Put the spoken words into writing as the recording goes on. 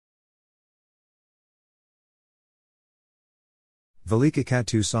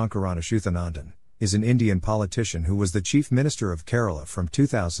Velikkakathu Sankaran Achuthanandan is an Indian politician who was the Chief Minister of Kerala from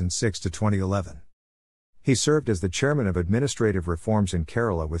 2006 to 2011. He served as the Chairman of Administrative Reforms in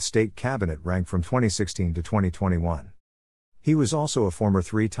Kerala with State Cabinet rank from 2016 to 2021. He was also a former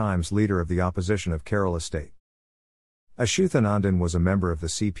 3 times Leader of the Opposition of Kerala State. Achuthanandan was a member of the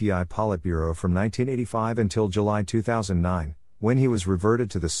CPI Politburo from 1985 until July 2009, when he was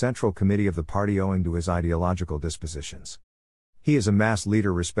reverted to the Central Committee of the party owing to his ideological dispositions. He is a mass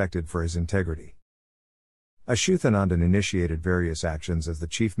leader respected for his integrity. Achuthanandan initiated various actions as the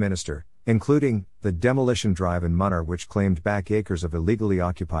Chief Minister, including the demolition drive in Munnar which claimed back acres of illegally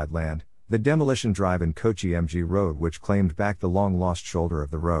occupied land, the demolition drive in Kochi MG Road which claimed back the long-lost shoulder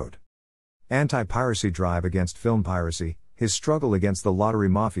of the road, anti-piracy drive against film piracy, his struggle against the lottery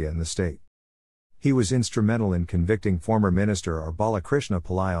mafia in the state. He was instrumental in convicting former Minister R. Balakrishna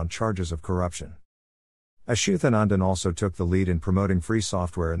Pillai on charges of corruption. Achuthanandan also took the lead in promoting free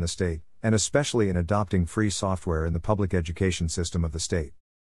software in the state, and especially in adopting free software in the public education system of the state.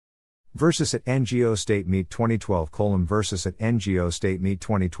 Versus at NGO State Meet 2012 : Versus at NGO State Meet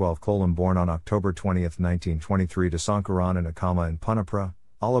 2012 : Born on October 20, 1923 to Sankaran and Akama in Punapura,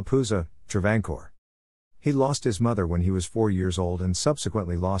 Alappuzha, Travancore. He lost his mother when he was 4 years old and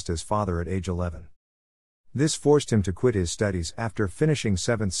subsequently lost his father at age 11. This forced him to quit his studies. After finishing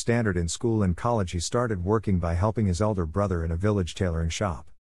 7th standard in school and college, he started working by helping his elder brother in a village tailoring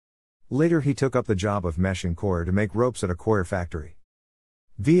shop. Later he took up the job of meshing coir to make ropes at a coir factory.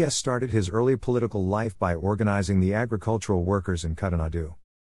 VS started his early political life by organizing the agricultural workers in Kuttanadu.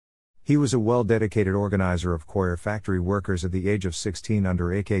 He was a well-dedicated organizer of coir factory workers at the age of 16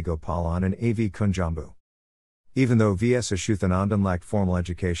 under A.K. Gopalan and A.V. Kunjambu. Even though V.S. Achuthanandan lacked formal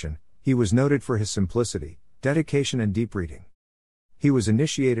education, he was noted for his simplicity, dedication and deep reading. He was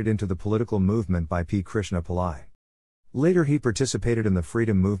initiated into the political movement by P. Krishna Pillai. Later he participated in the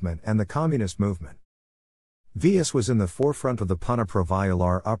freedom movement and the communist movement. V.S. was in the forefront of the Punapura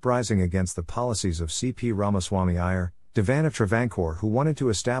Vayalar uprising against the policies of C.P. Ramaswamy Iyer, Divan of Travancore, who wanted to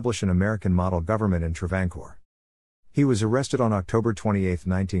establish an American model government in Travancore. He was arrested on October 28,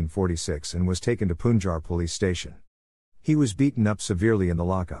 1946 and was taken to Punjar police station. He was beaten up severely in the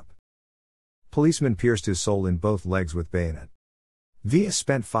lockup. Policemen pierced his soul in both legs with bayonet. V.S.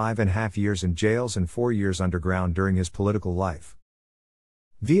 spent 5.5 years in jails and 4 years underground during his political life.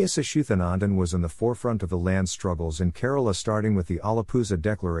 V.S. Achuthanandan was in the forefront of the land struggles in Kerala, starting with the Alappuzha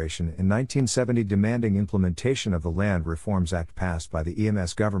Declaration in 1970 demanding implementation of the Land Reforms Act passed by the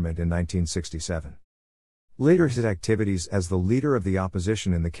EMS government in 1967. Later his activities as the leader of the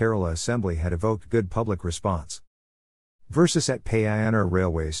opposition in the Kerala Assembly had evoked good public response. Versus at Payyanur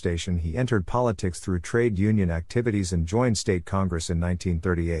railway station he entered politics through trade union activities and joined State Congress in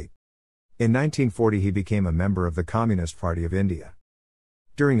 1938. In 1940 he became a member of the Communist Party of India.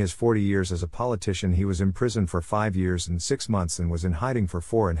 During his 40 years as a politician he was imprisoned for 5 years and 6 months and was in hiding for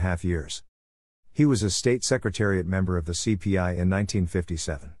 4.5 years. He was a State Secretariat member of the CPI in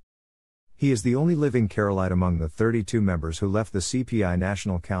 1957. He is the only living Keralite among the 32 members who left the CPI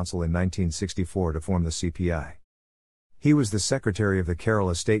National Council in 1964 to form the CPI. He was the Secretary of the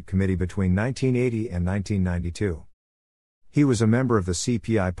Kerala State Committee between 1980 and 1992. He was a member of the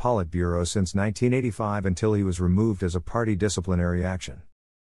CPI Politburo since 1985 until he was removed as a party disciplinary action.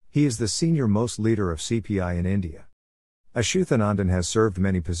 He is the senior-most leader of CPI in India. Achuthanandan has served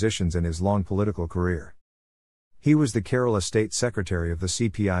many positions in his long political career. He was the Kerala State Secretary of the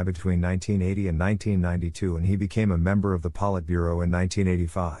CPI between 1980 and 1992 and he became a member of the Politburo in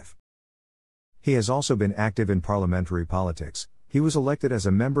 1985. He has also been active in parliamentary politics. He was elected as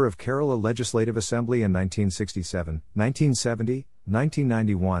a member of Kerala Legislative Assembly in 1967, 1970,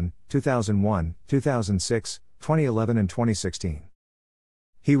 1991, 2001, 2006, 2011 and 2016.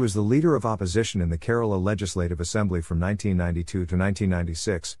 He was the leader of opposition in the Kerala Legislative Assembly from 1992 to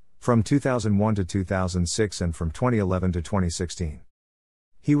 1996, from 2001 to 2006 and from 2011 to 2016.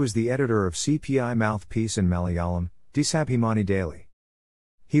 He was the editor of CPI Mouthpiece in Malayalam, Disabhimani Daily.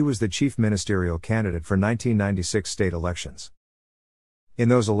 He was the chief ministerial candidate for 1996 state elections. In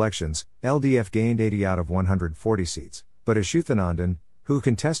those elections, LDF gained 80 out of 140 seats, but Achuthanandan, who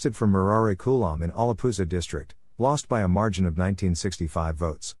contested for Murare Kulam in Alappuzha district, lost by a margin of 1965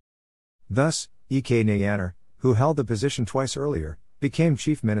 votes. Thus, E.K. Nayanar, who held the position twice earlier, became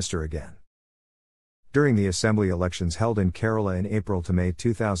chief minister again. During the assembly elections held in Kerala in April to May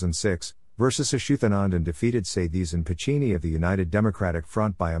 2006, Versus Achuthanandan defeated Sathisen Pichini of the United Democratic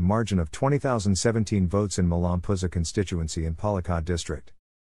Front by a margin of 20,017 votes in Malampuzha constituency in Palakkad district.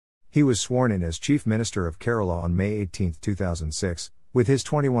 He was sworn in as Chief Minister of Kerala on May 18, 2006, with his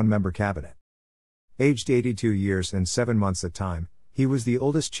 21-member cabinet. Aged 82 years and 7 months at time, He was the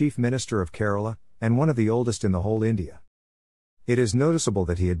oldest Chief Minister of Kerala, and one of the oldest in the whole India. It is noticeable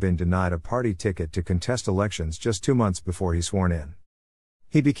that he had been denied a party ticket to contest elections just 2 months before he sworn in.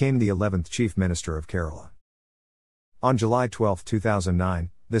 He became the 11th Chief Minister of Kerala. On July 12, 2009,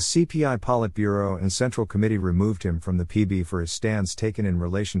 the CPI Politburo and Central Committee removed him from the PB for his stance taken in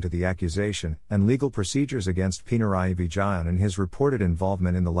relation to the accusation and legal procedures against Pinarayi Vijayan and his reported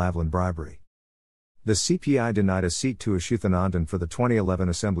involvement in the Lavalin bribery. The CPI denied a seat to Achuthanandan for the 2011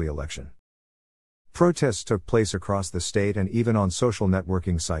 Assembly election. Protests took place across the state and even on social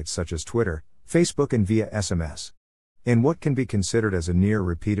networking sites such as Twitter, Facebook and via SMS. In what can be considered as a near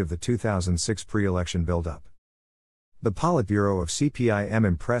repeat of the 2006 pre-election build-up. The Politburo of CPI-M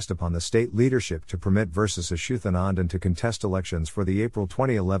impressed upon the state leadership to permit versus Achuthanandan to contest elections for the April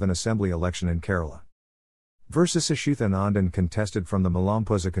 2011 Assembly election in Kerala. Versus Achuthanandan contested from the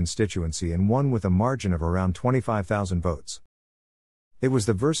Malayali constituency and won with a margin of around 25,000 votes. It was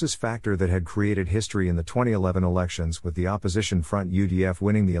the versus factor that had created history in the 2011 elections, with the opposition front UDF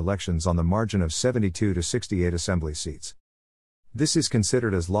winning the elections on the margin of 72 to 68 assembly seats. This is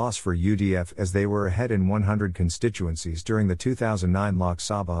considered as loss for UDF as they were ahead in 100 constituencies during the 2009 Lok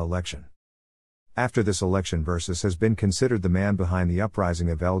Sabha election. After this election, versus has been considered the man behind the uprising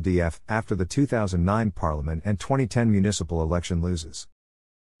of LDF after the 2009 Parliament and 2010 municipal election loses.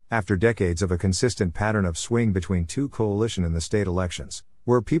 After decades of a consistent pattern of swing between two coalition in the state elections,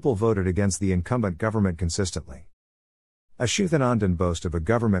 where people voted against the incumbent government consistently. Achuthanandan boasts of a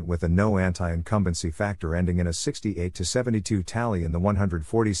government with a no anti-incumbency factor ending in a 68 to 72 tally in the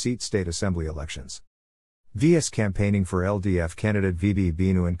 140-seat state assembly elections. VS campaigning for LDF candidate VB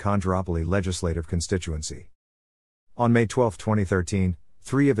Binu in Kandravali legislative constituency. On May 12, 2013,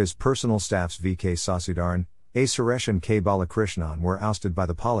 3 of his personal staffs VK Sasidaran, A. Suresh and K. Balakrishnan were ousted by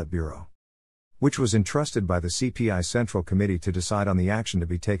the Politburo, which was entrusted by the CPI Central Committee to decide on the action to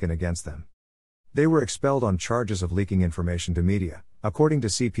be taken against them. They were expelled on charges of leaking information to media, according to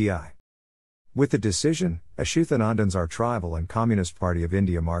CPI. With the decision, Achuthanandan's Tribal and Communist Party of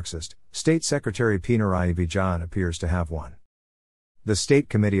India Marxist, State Secretary Pinarayi Vijayan appears to have won. The State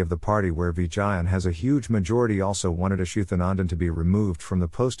Committee of the party, where Vijayan has a huge majority, also wanted Achuthanandan to be removed from the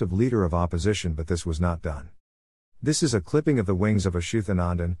post of Leader of Opposition, but this was not done. This is a clipping of the wings of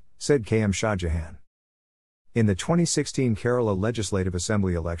Achuthanandan, said KM Shahjahan. In the 2016 Kerala Legislative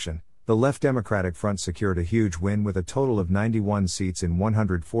Assembly election, the Left Democratic Front secured a huge win with a total of 91 seats in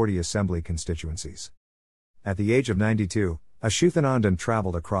 140 assembly constituencies. At the age of 92, Achuthanandan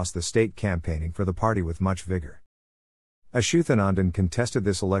travelled across the state campaigning for the party with much vigour. Achuthanandan contested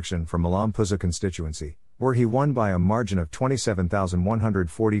this election from Malayali constituency, where he won by a margin of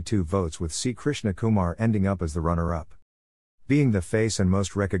 27,142 votes, with C. Krishna Kumar ending up as the runner-up. Being the face and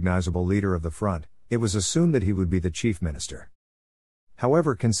most recognisable leader of the front, it was assumed that he would be the chief minister.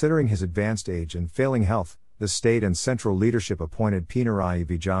 However, considering his advanced age and failing health, the state and central leadership appointed Pinarayi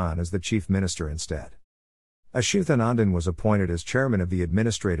Vijayan as the chief minister instead. Achuthanandan was appointed as chairman of the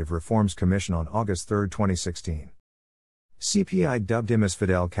Administrative Reforms Commission on August 3, 2016. CPI dubbed him as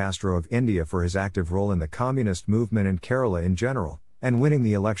Fidel Castro of India for his active role in the communist movement in Kerala in general, and winning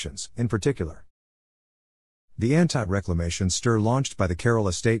the elections, in particular. The anti-reclamation stir launched by the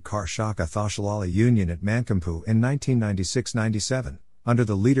Kerala State Karshaka Thoshalali Union at Mankampu in 1996-97, under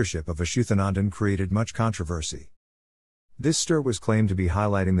the leadership of Achuthanandan, created much controversy. This stir was claimed to be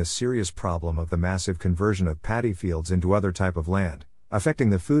highlighting the serious problem of the massive conversion of paddy fields into other type of land,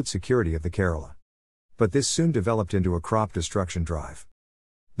 affecting the food security of the Kerala. But this soon developed into a crop destruction drive.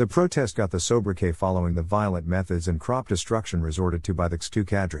 The protest got the sobriquet following the violent methods and crop destruction resorted to by the XTU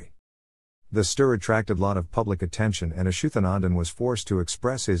cadre. The stir attracted lot of public attention, and Achuthanandan was forced to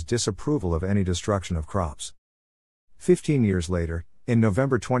express his disapproval of any destruction of crops. 15 years later, in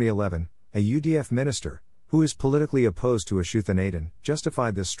November 2011, a UDF minister, who is politically opposed to Achuthanandan,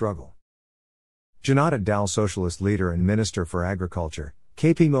 justified this struggle. Janata Dal socialist leader and Minister for Agriculture,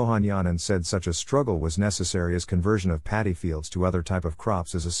 KP Mohanyanan, said such a struggle was necessary as conversion of paddy fields to other type of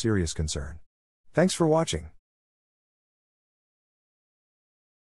crops is a serious concern. Thanks for watching.